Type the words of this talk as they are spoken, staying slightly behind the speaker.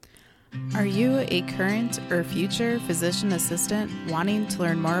Are you a current or future physician assistant wanting to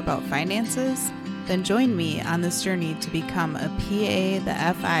learn more about finances? Then join me on this journey to become a PA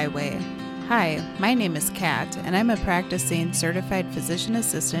the FI way. Hi, my name is Kat, and I'm a practicing certified physician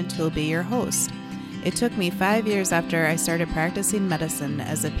assistant who will be your host. It took me 5 years after I started practicing medicine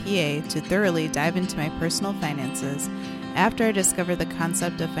as a PA to thoroughly dive into my personal finances after I discovered the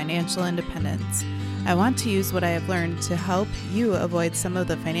concept of financial independence. I want to use what I have learned to help you avoid some of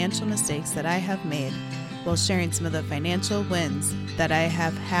the financial mistakes that I have made while sharing some of the financial wins that I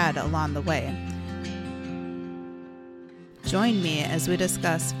have had along the way. Join me as we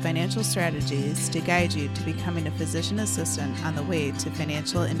discuss financial strategies to guide you to becoming a physician assistant on the way to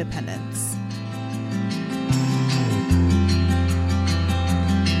financial independence.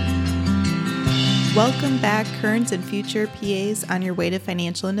 Welcome back, current and future PAs on your way to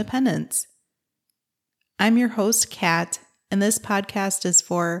financial independence. I'm your host, Kat, and this podcast is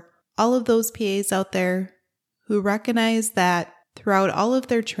for all of those PAs out there who recognize that throughout all of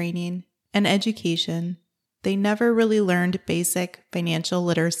their training and education, they never really learned basic financial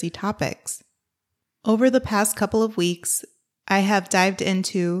literacy topics. Over the past couple of weeks, I have dived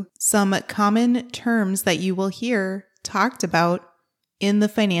into some common terms that you will hear talked about in the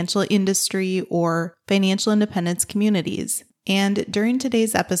financial industry or financial independence communities. And during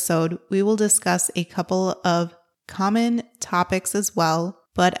today's episode, we will discuss a couple of common topics as well,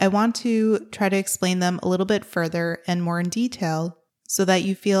 but I want to try to explain them a little bit further and more in detail so that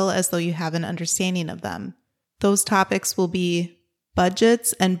you feel as though you have an understanding of them. Those topics will be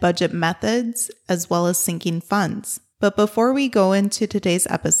budgets and budget methods, as well as sinking funds. But before we go into today's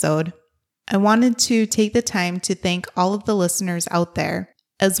episode, I wanted to take the time to thank all of the listeners out there,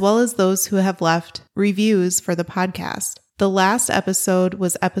 as well as those who have left reviews for the podcast. The last episode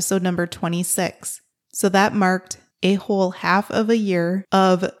was episode number 26, so that marked a whole half of a year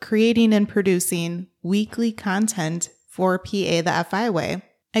of creating and producing weekly content for PA the FI way.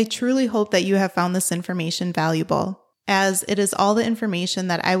 I truly hope that you have found this information valuable, as it is all the information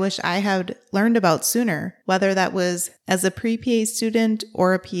that I wish I had learned about sooner, whether that was as a pre-PA student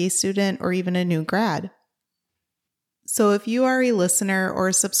or a PA student or even a new grad. So if you are a listener or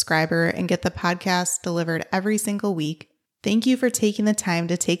a subscriber and get the podcast delivered every single week, thank you for taking the time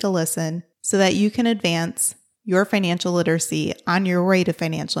to take a listen so that you can advance your financial literacy on your way to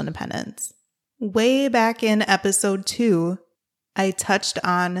financial independence. Way back in episode 2, I touched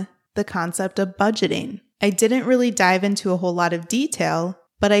on the concept of budgeting. I didn't really dive into a whole lot of detail,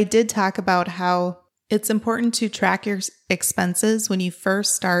 but I did talk about how it's important to track your expenses when you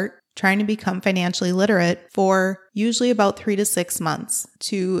first start trying to become financially literate for usually about 3 to 6 months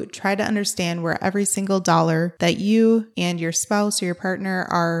to try to understand where every single dollar that you and your spouse or your partner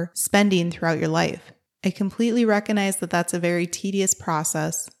are spending throughout your life. I completely recognize that that's a very tedious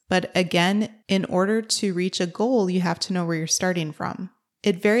process, but again, in order to reach a goal, you have to know where you're starting from.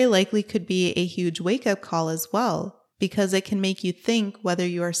 It very likely could be a huge wake-up call as well, because it can make you think whether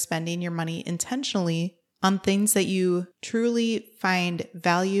you are spending your money intentionally on things that you truly find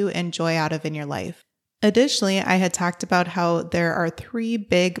value and joy out of in your life. Additionally, I had talked about how there are 3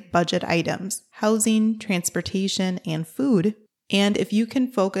 big budget items: housing, transportation, and food. And if you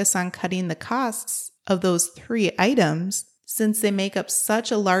can focus on cutting the costs of those 3 items, since they make up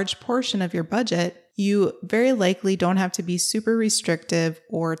such a large portion of your budget, you very likely don't have to be super restrictive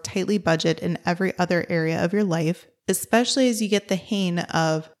or tightly budget in every other area of your life, especially as you get the hang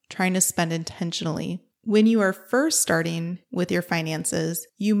of trying to spend intentionally. When you are first starting with your finances,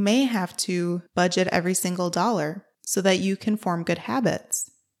 you may have to budget every single dollar so that you can form good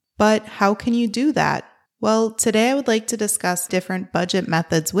habits. But how can you do that? Well, today I would like to discuss different budget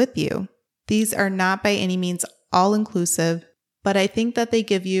methods with you. These are not by any means all-inclusive, but I think that they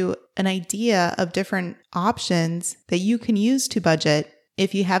give you an idea of different options that you can use to budget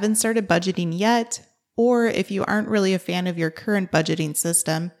if you haven't started budgeting yet, or if you aren't really a fan of your current budgeting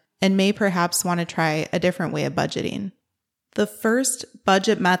system and may perhaps want to try a different way of budgeting. The first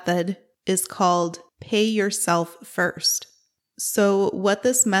budget method is called pay yourself first. So what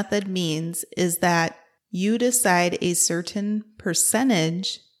this method means is that you decide a certain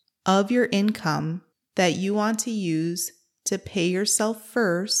percentage of your income that you want to use to pay yourself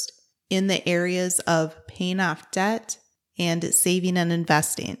first in the areas of paying off debt and saving and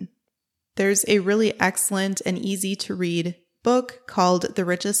investing. There's a really excellent and easy to read book called The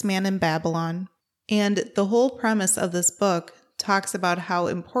Richest Man in Babylon. And the whole premise of this book talks about how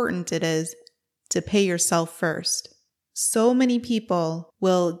important it is to pay yourself first. So many people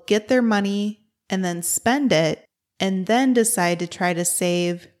will get their money and then spend it and then decide to try to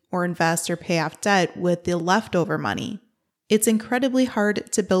save or invest or pay off debt with the leftover money. It's incredibly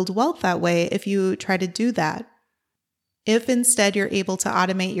hard to build wealth that way if you try to do that. If instead you're able to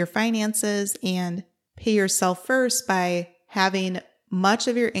automate your finances and pay yourself first by having much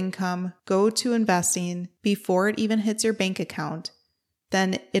of your income go to investing before it even hits your bank account,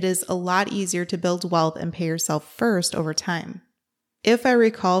 then it is a lot easier to build wealth and pay yourself first over time. If I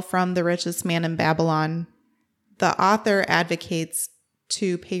recall from The Richest Man in Babylon, the author advocates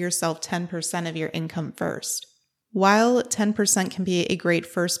to pay yourself 10% of your income first. While 10% can be a great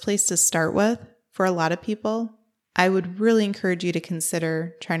first place to start with for a lot of people, I would really encourage you to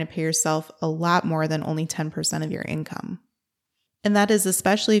consider trying to pay yourself a lot more than only 10% of your income. And that is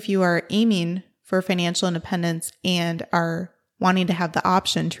especially if you are aiming for financial independence and are wanting to have the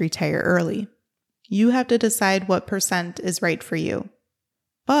option to retire early. You have to decide what percent is right for you.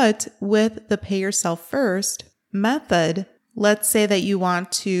 But with the pay yourself first method, let's say that you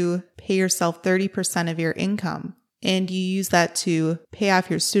want to pay yourself 30% of your income and you use that to pay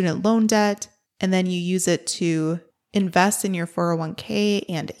off your student loan debt, and then you use it to invest in your 401k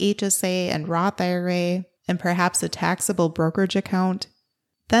and HSA and Roth IRA and perhaps a taxable brokerage account.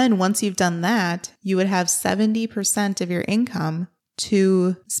 Then once you've done that, you would have 70% of your income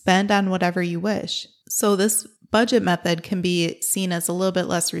to spend on whatever you wish. So this budget method can be seen as a little bit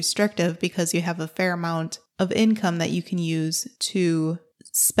less restrictive because you have a fair amount of income that you can use to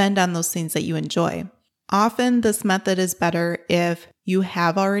spend on those things that you enjoy. Often this method is better if you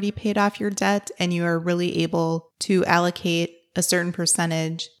have already paid off your debt and you are really able to allocate a certain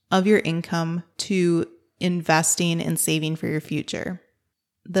percentage of your income to investing and saving for your future.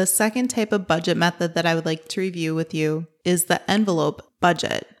 The second type of budget method that I would like to review with you is the envelope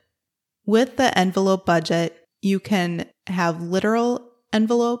budget. With the envelope budget, you can have literal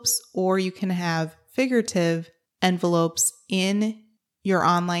envelopes or you can have figurative envelopes in your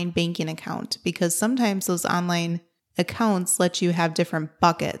online banking account, because sometimes those online accounts let you have different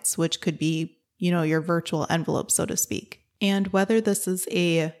buckets, which could be, your virtual envelope, so to speak. And whether this is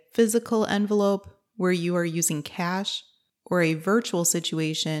a physical envelope where you are using cash or a virtual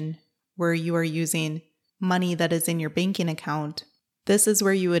situation where you are using money that is in your banking account, this is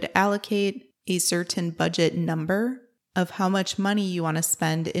where you would allocate a certain budget number of how much money you want to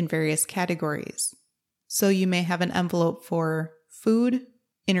spend in various categories. So you may have an envelope for food,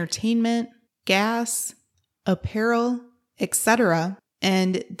 entertainment, gas, apparel, etc.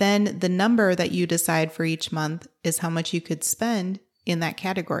 And then the number that you decide for each month is how much you could spend in that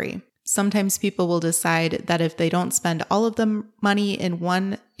category. Sometimes people will decide that if they don't spend all of the money in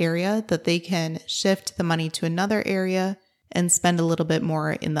one area, that they can shift the money to another area and spend a little bit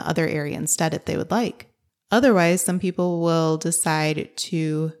more in the other area instead if they would like. Otherwise, some people will decide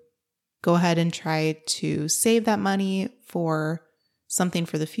to go ahead and try to save that money for something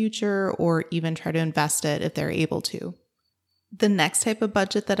for the future or even try to invest it if they're able to. The next type of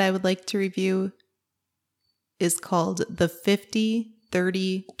budget that I would like to review is called the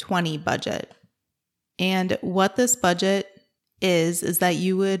 50-30-20 budget. And what this budget is that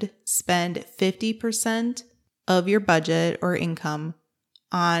you would spend 50% of your budget or income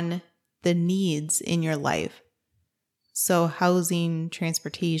on the needs in your life. So housing,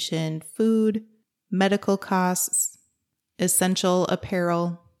 transportation, food, medical costs, essential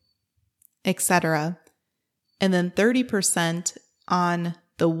apparel, etc. And then 30% on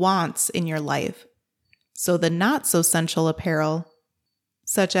the wants in your life. So the not so essential apparel,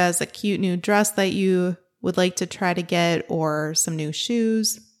 such as a cute new dress that you would like to try to get, or some new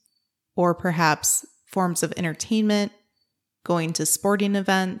shoes, or perhaps forms of entertainment, going to sporting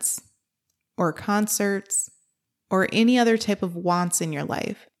events, or concerts, or any other type of wants in your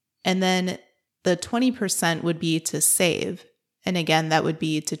life. And then the 20% would be to save. And again, that would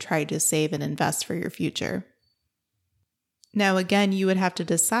be to try to save and invest for your future. Now, again, you would have to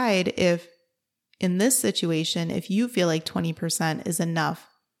decide if in this situation, if you feel like 20% is enough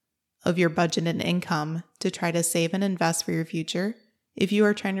of your budget and income to try to save and invest for your future, if you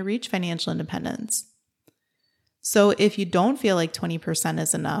are trying to reach financial independence. So if you don't feel like 20%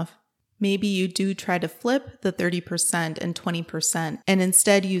 is enough, maybe you do try to flip the 30% and 20% and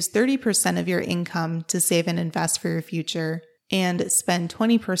instead use 30% of your income to save and invest for your future and spend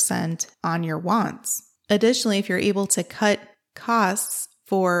 20% on your wants. Additionally, if you're able to cut costs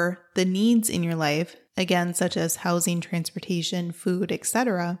for the needs in your life, again, such as housing, transportation, food,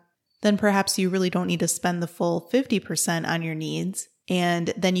 etc., then perhaps you really don't need to spend the full 50% on your needs,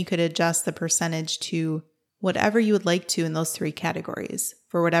 and then you could adjust the percentage to whatever you would like to in those three categories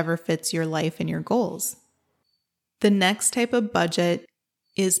for whatever fits your life and your goals. The next type of budget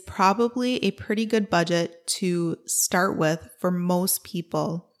is probably a pretty good budget to start with for most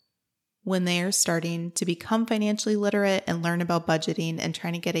people when they are starting to become financially literate and learn about budgeting and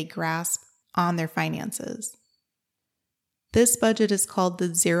trying to get a grasp on their finances. This budget is called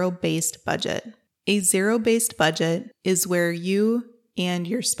the zero-based budget. A zero-based budget is where you and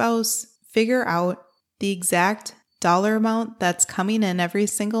your spouse figure out the exact dollar amount that's coming in every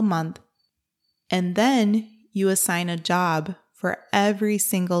single month, and then you assign a job for every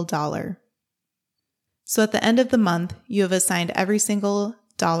single dollar. So at the end of the month, you have assigned every single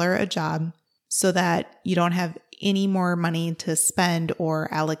dollar a job so that you don't have any more money to spend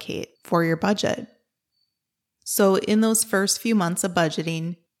or allocate for your budget. So in those first few months of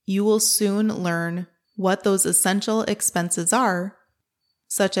budgeting, you will soon learn what those essential expenses are,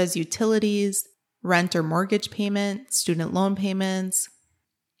 such as utilities, rent or mortgage payment, student loan payments,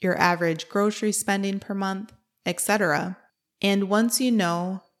 your average grocery spending per month, etc. And once you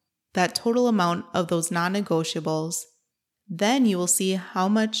know that total amount of those non-negotiables, then you will see how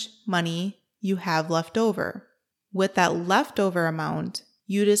much money you have left over. With that leftover amount,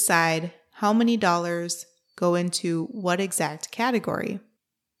 you decide how many dollars go into what exact category.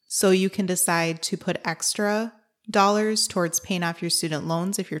 So you can decide to put extra dollars towards paying off your student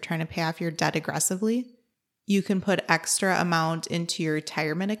loans if you're trying to pay off your debt aggressively. You can put extra amount into your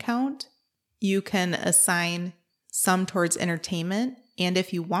retirement account. You can assign some towards entertainment. And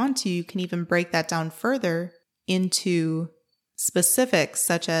if you want to, you can even break that down further into specifics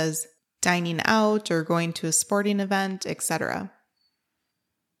such as dining out or going to a sporting event, etc.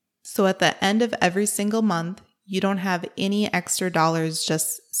 So at the end of every single month, you don't have any extra dollars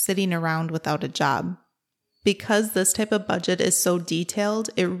just sitting around without a job. Because this type of budget is so detailed,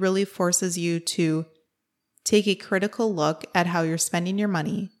 it really forces you to take a critical look at how you're spending your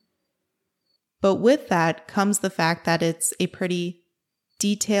money. But with that comes the fact that it's a pretty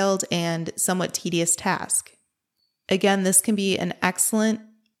detailed and somewhat tedious task. Again, this can be an excellent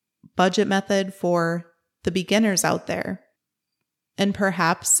budget method for the beginners out there. And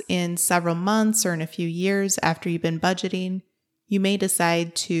perhaps in several months or in a few years after you've been budgeting, you may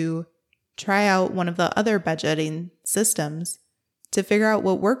decide to try out one of the other budgeting systems to figure out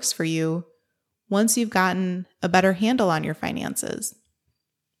what works for you once you've gotten a better handle on your finances.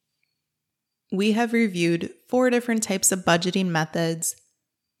 We have reviewed 4 different types of budgeting methods,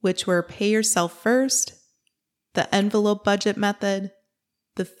 which were pay yourself first, the envelope budget method,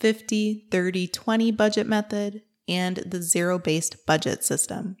 the 50-30-20 budget method, and the zero-based budget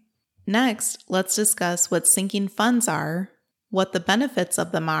system. Next, let's discuss what sinking funds are, what the benefits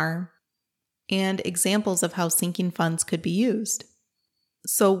of them are, and examples of how sinking funds could be used.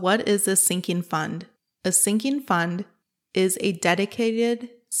 So what is a sinking fund? A sinking fund is a dedicated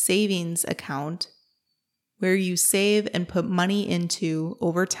savings account where you save and put money into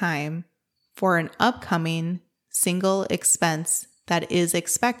over time for an upcoming single expense that is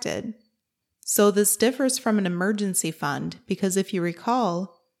expected. So this differs from an emergency fund because if you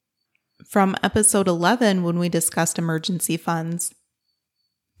recall from episode 11 when we discussed emergency funds,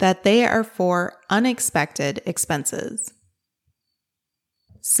 that they are for unexpected expenses.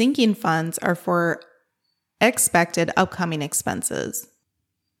 Sinking funds are for expected upcoming expenses.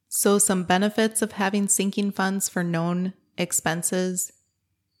 So some benefits of having sinking funds for known expenses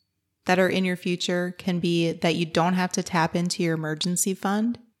that are in your future can be that you don't have to tap into your emergency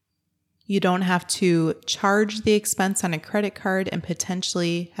fund. You don't have to charge the expense on a credit card and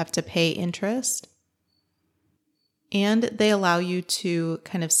potentially have to pay interest. And they allow you to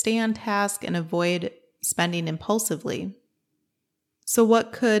kind of stay on task and avoid spending impulsively. So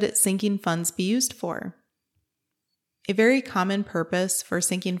what could sinking funds be used for? A very common purpose for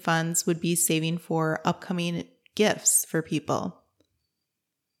sinking funds would be saving for upcoming gifts for people,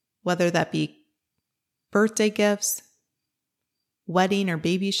 whether that be birthday gifts, wedding or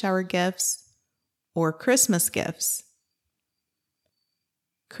baby shower gifts, or Christmas gifts.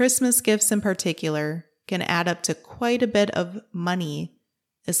 Christmas gifts in particular can add up to quite a bit of money,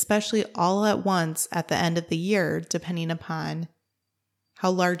 especially all at once at the end of the year, depending upon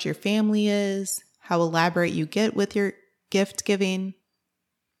how large your family is, how elaborate you get with your gift giving.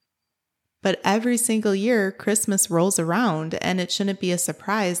 But every single year, Christmas rolls around, and it shouldn't be a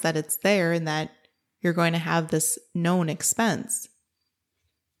surprise that it's there and that you're going to have this known expense.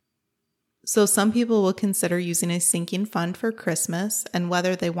 So some people will consider using a sinking fund for Christmas, and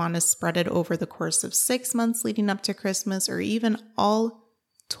whether they want to spread it over the course of 6 months leading up to Christmas or even all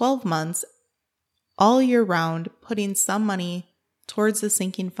 12 months, all year round, putting some money towards the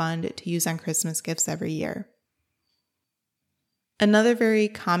sinking fund to use on Christmas gifts every year. Another very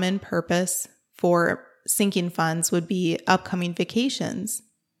common purpose for sinking funds would be upcoming vacations.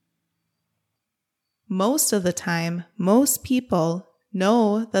 Most of the time, most people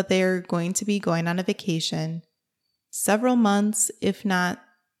know that they are going to be going on a vacation several months, if not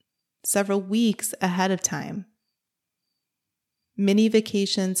several weeks ahead of time. Many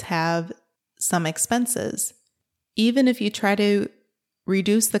vacations have some expenses. Even if you try to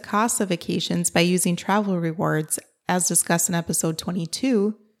reduce the cost of vacations by using travel rewards, as discussed in episode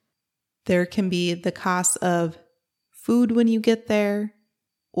 22, there can be the cost of food when you get there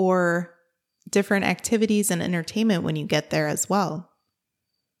or different activities and entertainment when you get there as well.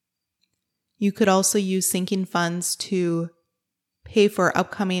 You could also use sinking funds to pay for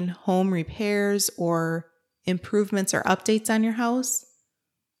upcoming home repairs or improvements or updates on your house,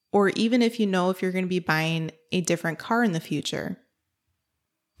 or even if you know if you're going to be buying a different car in the future.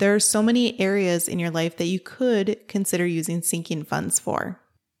 There are so many areas in your life that you could consider using sinking funds for.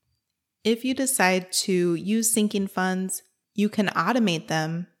 If you decide to use sinking funds, you can automate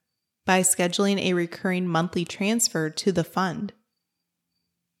them by scheduling a recurring monthly transfer to the fund.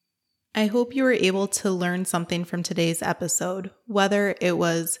 I hope you were able to learn something from today's episode, whether it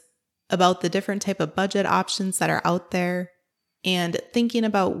was about the different type of budget options that are out there and thinking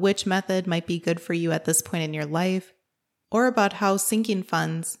about which method might be good for you at this point in your life, or about how sinking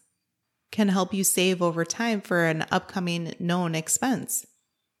funds can help you save over time for an upcoming known expense.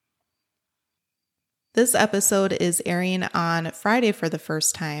 This episode is airing on Friday for the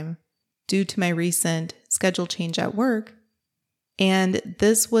first time due to my recent schedule change at work. And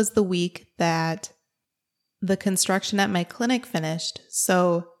this was the week that the construction at my clinic finished.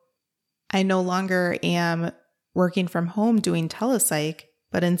 So I no longer am working from home doing telepsych,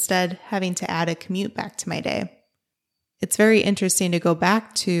 but instead having to add a commute back to my day. It's very interesting to go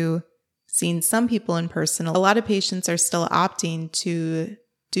back to seeing some people in person. A lot of patients are still opting to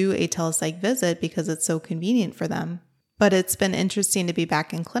do a telepsych visit because it's so convenient for them. But it's been interesting to be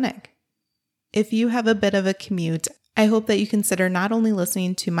back in clinic. If you have a bit of a commute, I hope that you consider not only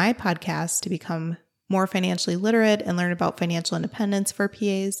listening to my podcast to become more financially literate and learn about financial independence for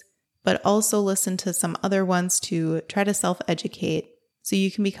PAs, but also listen to some other ones to try to self-educate so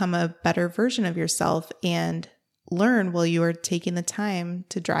you can become a better version of yourself and learn while you are taking the time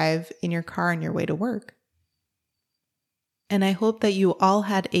to drive in your car on your way to work. And I hope that you all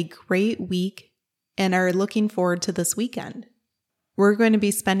had a great week and are looking forward to this weekend. We're going to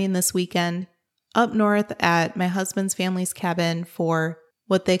be spending this weekend up north at my husband's family's cabin for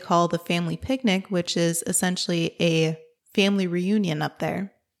what they call the family picnic, which is essentially a family reunion up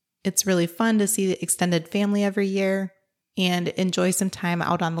there. It's really fun to see the extended family every year and enjoy some time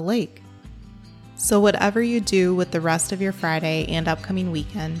out on the lake. So whatever you do with the rest of your Friday and upcoming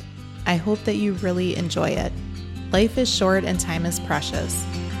weekend, I hope that you really enjoy it. Life is short and time is precious.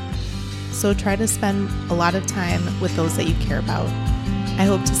 So try to spend a lot of time with those that you care about. I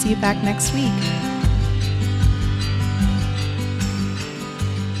hope to see you back next week.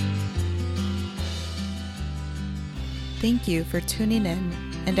 Thank you for tuning in,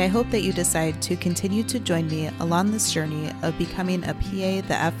 and I hope that you decide to continue to join me along this journey of becoming a PA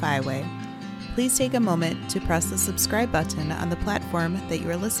the FI way. Please take a moment to press the subscribe button on the platform that you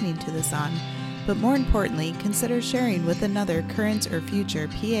are listening to this on, but more importantly, consider sharing with another current or future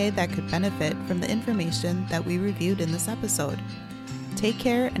PA that could benefit from the information that we reviewed in this episode. Take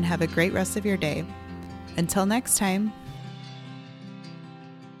care and have a great rest of your day. Until next time.